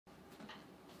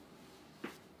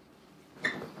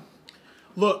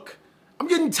Look, I'm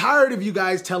getting tired of you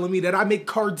guys telling me that I make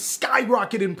cards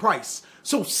skyrocket in price.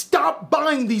 So stop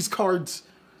buying these cards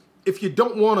if you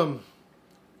don't want them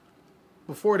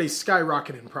before they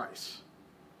skyrocket in price.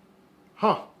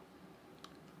 Huh.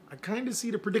 I kind of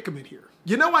see the predicament here.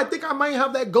 You know, I think I might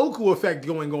have that Goku effect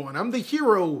going on. I'm the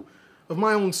hero of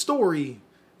my own story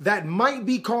that might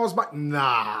be caused by...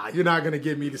 Nah, you're not going to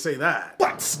get me to say that.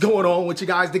 What's going on with you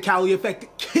guys?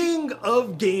 TheCaliEffect, king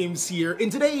of games here.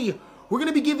 And today, we're going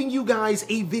to be giving you guys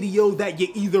a video that you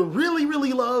either really,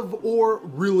 really love or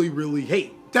really, really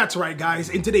hate. That's right, guys.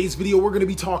 In today's video, we're going to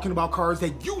be talking about cards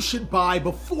that you should buy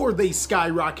before they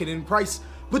skyrocket in price.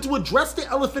 But to address the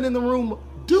elephant in the room,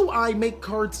 do I make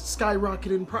cards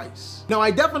skyrocket in price? Now,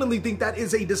 I definitely think that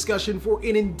is a discussion for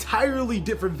an entirely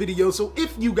different video, so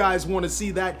if you guys want to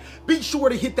see that, be sure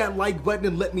to hit that like button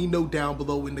and let me know down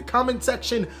below in the comment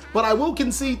section. But I will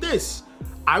concede this.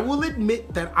 I will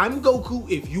admit that I'm Goku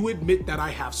if you admit that I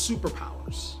have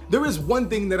superpowers. There is one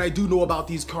thing that I do know about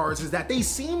these cards is that they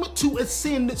seem to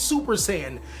ascend Super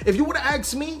Saiyan. If you were to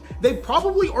ask me, they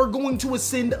probably are going to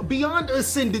ascend beyond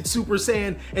Ascended Super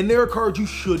Saiyan, and they're a card you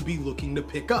should be looking to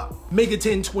pick up. Mega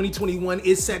 10 2021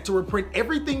 is set to reprint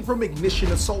everything from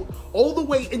Ignition Assault all the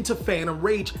way into Phantom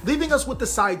Rage, leaving us with the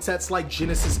side sets like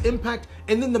Genesis Impact,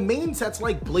 and then the main sets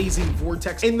like Blazing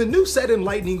Vortex, and the new set in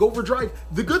Lightning Overdrive.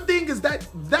 The good thing is that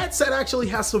that set actually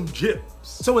has some gems.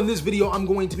 So in this video, I'm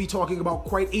going to be talking about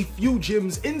quite a few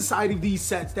gems inside of these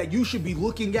sets that you should be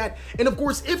looking at. And of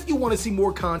course, if you want to see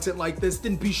more content like this,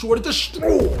 then be sure to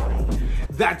destroy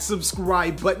that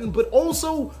subscribe button, but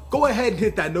also go ahead and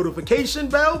hit that notification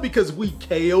bell because we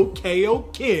KO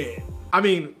kid. I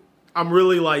mean, I'm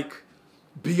really like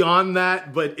beyond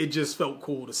that, but it just felt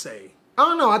cool to say. I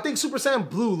don't know, I think Super Saiyan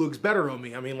Blue looks better on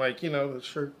me. I mean, like, you know,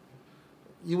 sure,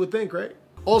 you would think, right?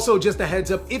 Also, just a heads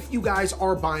up, if you guys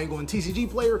are buying on TCG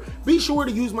Player, be sure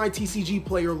to use my TCG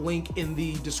Player link in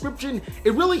the description.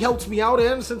 It really helps me out,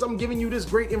 and since I'm giving you this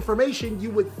great information,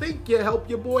 you would think you help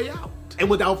your boy out. And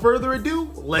without further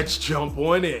ado, let's jump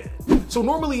on in. So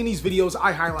normally in these videos,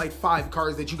 I highlight 5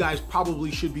 cards that you guys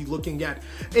probably should be looking at.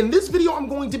 In this video, I'm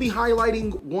going to be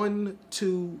highlighting 1,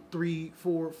 2, 3,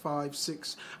 4, 5,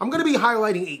 6. I'm going to be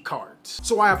highlighting 8 cards.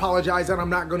 So I apologize that I'm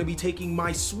not going to be taking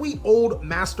my sweet old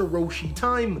Master Roshi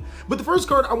time. But the first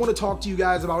card I want to talk to you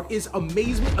guys about is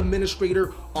Amazement Administrator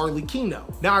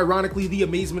Arlecchino. Now, ironically, the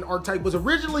Amazement archetype was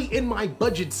originally in my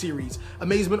budget series.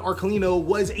 Amazement Arlecchino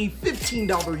was a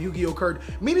 $15 Yu-Gi-Oh card,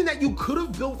 meaning that you could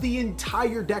have built the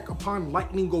entire deck upon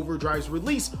Lightning Overdrive's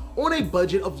release on a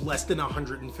budget of less than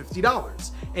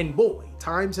 $150. And boy,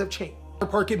 times have changed. Our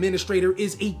Park Administrator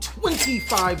is a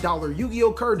 $25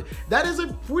 Yu-Gi-Oh card. That is a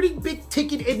pretty big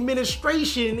ticket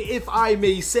administration, if I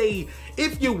may say,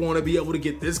 if you want to be able to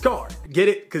get this card. Get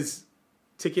it? Because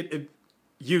ticket,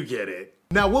 you get it.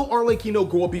 Now, will Arlecchino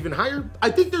go up even higher?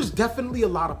 I think there's definitely a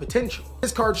lot of potential.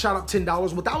 This card shot up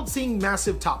 $10 without seeing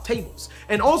massive top tables.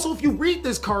 And also, if you read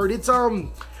this card,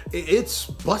 it's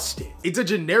busted. It's a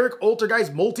generic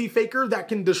Altergeist multi-faker that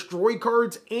can destroy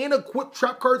cards and equip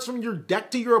trap cards from your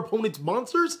deck to your opponent's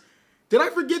monsters. Did I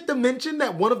forget to mention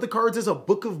that one of the cards is a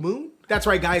Book of Moon? That's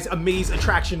right, guys, Amaze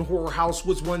Attraction Horror House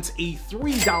was once a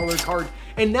 $3 card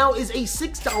and now is a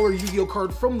 $6 Yu-Gi-Oh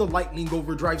card from the Lightning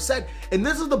Overdrive set. And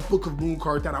this is the Book of Moon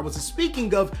card that I was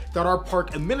speaking of that our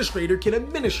Park Administrator can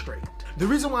administrate. The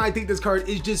reason why I think this card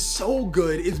is just so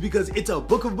good is because it's a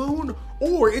Book of Moon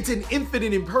or it's an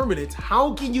Infinite Impermanence.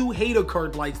 How can you hate a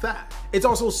card like that? It's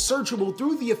also searchable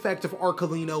through the effect of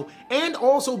Arlecchino and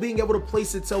also being able to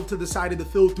place itself to the side of the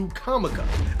field through Kamika.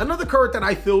 Another card that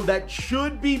I feel that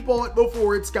should be bought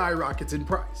before it skyrockets in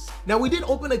price. Now, we did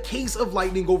open a case of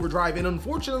Lightning Overdrive and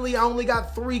unfortunately I only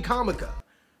got 3 Kamika.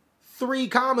 3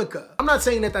 Kamika. I'm not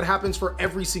saying that that happens for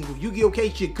every single Yu-Gi-Oh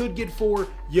case. You could get 4,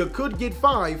 you could get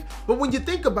 5, but when you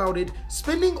think about it,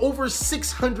 spending over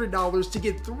 $600 to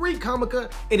get 3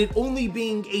 Kamika and it only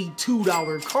being a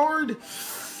 $2 card,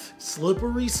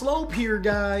 slippery slope here,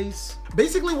 guys.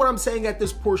 Basically, what I'm saying at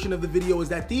this portion of the video is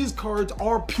that these cards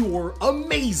are pure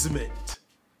amazement.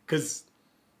 Because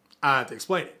I have to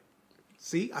explain it.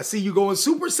 See, I see you going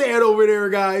Super Saiyan over there,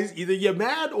 guys. Either you're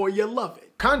mad or you love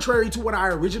it. Contrary to what I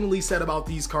originally said about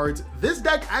these cards, this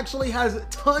deck actually has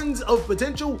tons of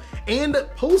potential, and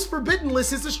post-Forbidden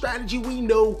List is a strategy we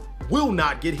know will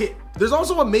not get hit. There's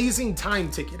also Amazing Time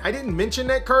Ticket. I didn't mention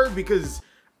that card because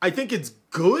I think it's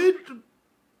good,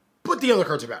 but the other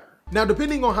cards are better. Now,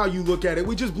 depending on how you look at it,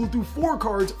 we just blew through 4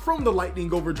 cards from the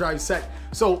Lightning Overdrive set.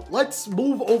 So let's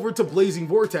move over to Blazing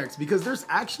Vortex because there's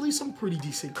actually some pretty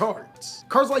decent cards.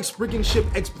 Cards like Spriggan Ship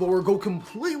Explorer go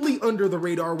completely under the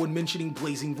radar when mentioning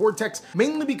Blazing Vortex,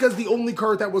 mainly because the only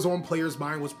card that was on players'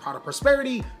 mind was Prod of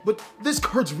Prosperity, but this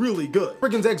card's really good.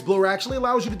 Spriggan's Explorer actually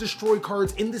allows you to destroy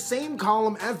cards in the same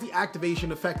column as the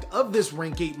activation effect of this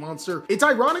rank 8 monster. It's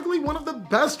ironically one of the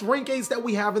best rank 8s that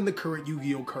we have in the current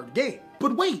Yu-Gi-Oh card game.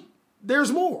 But wait,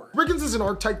 there's more. Spriggan's is an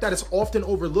archetype that is often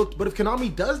overlooked, but if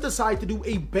Konami does decide to do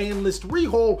a ban list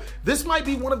rehaul, this might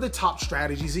be one of the top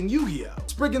strategies in Yu-Gi-Oh!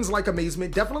 Spriggan's, like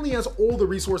Amazement, definitely has all the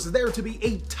resources there to be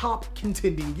a top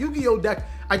contending Yu-Gi-Oh! Deck.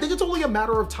 I think it's only a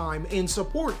matter of time and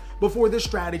support before this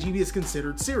strategy is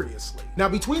considered seriously. Now,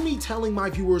 between me telling my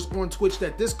viewers on Twitch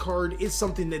that this card is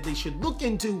something that they should look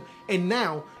into, and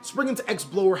now Spriggan's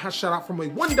Explorer has shot out from a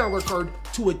 $1 card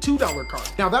to a $2 card.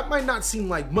 Now, that might not seem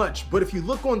like much, but if you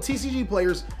look on TCG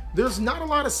Players, there's not a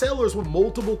lot of sellers with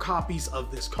multiple copies of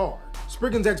this card.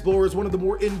 Spriggan's Explorer is one of the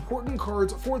more important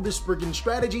cards for the Spriggan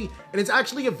strategy, and it's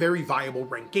actually a very viable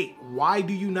rank 8. Why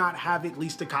do you not have at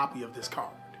least a copy of this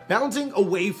card? Bouncing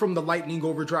away from the Lightning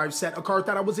Overdrive set, a card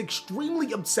that I was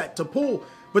extremely upset to pull,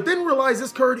 but then realized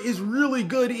this card is really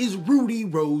good, is Rudy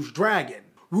Rose Dragon.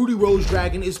 Rudy Rose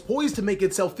Dragon is poised to make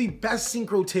itself the best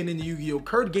Synchro 10 in the Yu-Gi-Oh!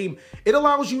 Card game. It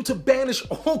allows you to banish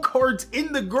all cards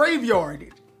in the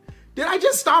graveyard. Did I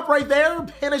just stop right there?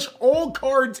 Banish all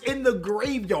cards in the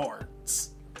graveyards.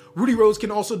 Rudy Rose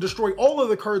can also destroy all of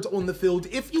the cards on the field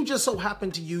if you just so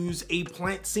happen to use a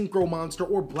plant synchro monster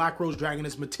or Black Rose Dragon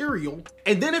as material.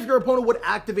 And then if your opponent would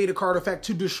activate a card effect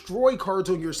to destroy cards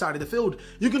on your side of the field,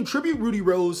 you can tribute Rudy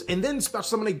Rose and then special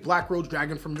summon a Black Rose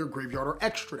Dragon from your graveyard or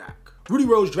extra deck. Rudy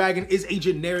Rose Dragon is a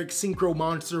generic synchro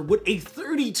monster with a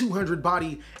 3200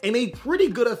 body and a pretty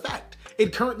good effect.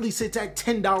 It currently sits at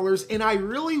 $10, and I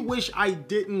really wish I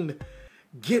didn't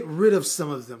get rid of some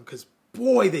of them because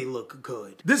boy, they look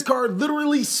good. This card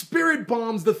literally spirit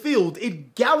bombs the field.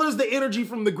 It gathers the energy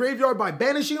from the graveyard by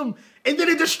banishing them, and then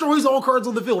it destroys all cards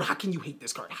on the field. How can you hate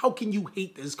this card? How can you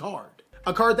hate this card?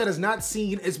 A card that has not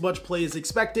seen as much play as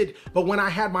expected, but when I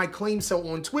had my claim sale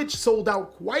on Twitch, sold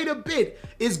out quite a bit,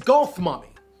 is Goth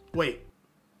Mommy. Wait,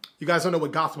 you guys don't know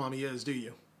what Goth Mommy is, do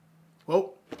you?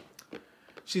 Well,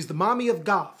 she's the mommy of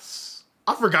goths.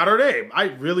 I forgot her name. I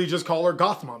really just call her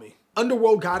Goth Mommy.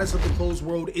 Underworld Goddess of the Closed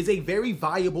World is a very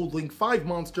viable Link 5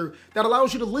 monster that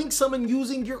allows you to link summon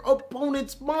using your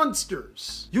opponent's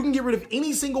monsters. You can get rid of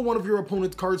any single one of your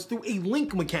opponent's cards through a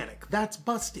link mechanic. That's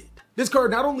busted. This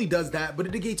card not only does that, but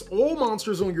it negates all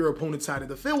monsters on your opponent's side of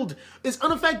the field, is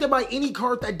unaffected by any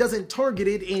card that doesn't target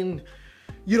it in,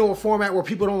 you know, a format where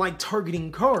people don't like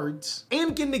targeting cards,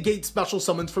 and can negate special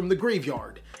summons from the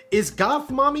graveyard. Is Goth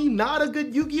Mommy not a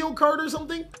good Yu-Gi-Oh card or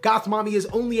something? Goth Mommy is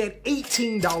only at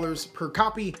 $18 per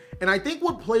copy, and I think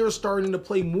with players starting to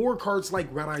play more cards like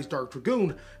Red Eye's Dark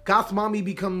Dragoon, Goth Mommy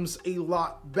becomes a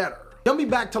lot better. Jumping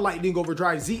back to Lightning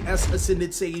Overdrive, ZS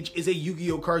Ascended Sage is a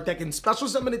Yu-Gi-Oh card that can special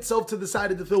summon itself to the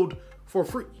side of the field for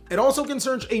free. It also can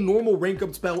search a normal rank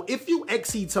up spell if you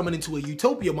exceed summon into a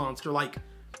Utopia monster like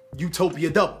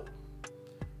Utopia Double,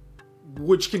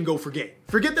 which can go for game.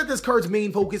 Forget that this card's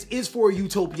main focus is for a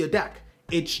Utopia deck.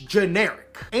 It's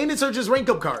generic. And it searches rank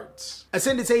up cards.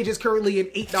 Ascended Sage is currently an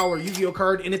 $8 Yu-Gi-Oh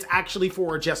card, and it's actually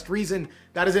for a just reason.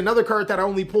 That is another card that I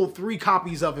only pulled 3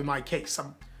 copies of in my case.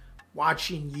 I'm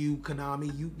watching you,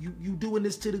 Konami. You doing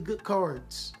this to the good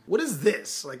cards. What is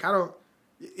this? Like, I don't...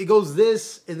 It goes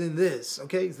this and then this,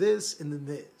 okay? This and then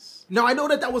this. Now, I know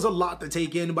that was a lot to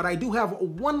take in, but I do have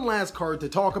one last card to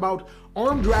talk about.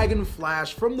 Armed Dragon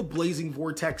Flash from the Blazing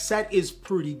Vortex set is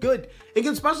pretty good. It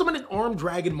can special summon an Armed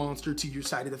Dragon monster to your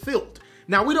side of the field.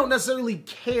 Now, we don't necessarily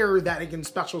care that it can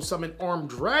special summon Armed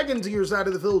Dragon to your side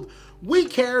of the field. We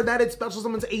care that it special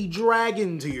summons a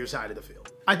dragon to your side of the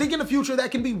field. I think in the future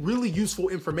that can be really useful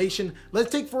information.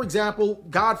 Let's take, for example,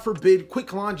 God forbid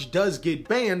Quick Launch does get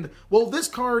banned. Well, this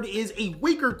card is a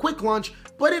weaker Quick Launch,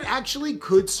 but it actually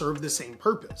could serve the same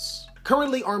purpose.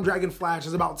 Currently, Armed Dragon Flash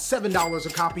is about $7 a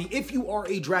copy if you are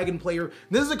a Dragon player.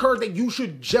 This is a card that you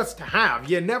should just have.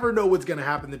 You never know what's gonna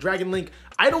happen. The Dragon Link,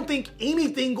 I don't think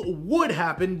anything would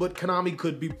happen, but Konami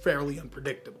could be fairly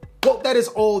unpredictable. Well, that is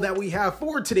all that we have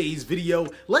for today's video.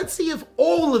 Let's see if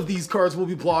all of these cards will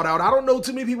be blotted out. I don't know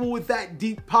too many people with that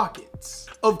deep pockets.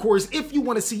 Of course, if you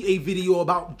want to see a video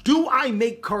about do I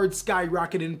make cards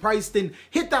skyrocket in price, then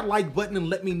hit that like button and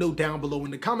let me know down below in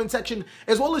the comment section,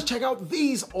 as well as check out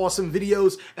these awesome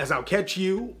videos, as I'll catch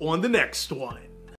you on the next one.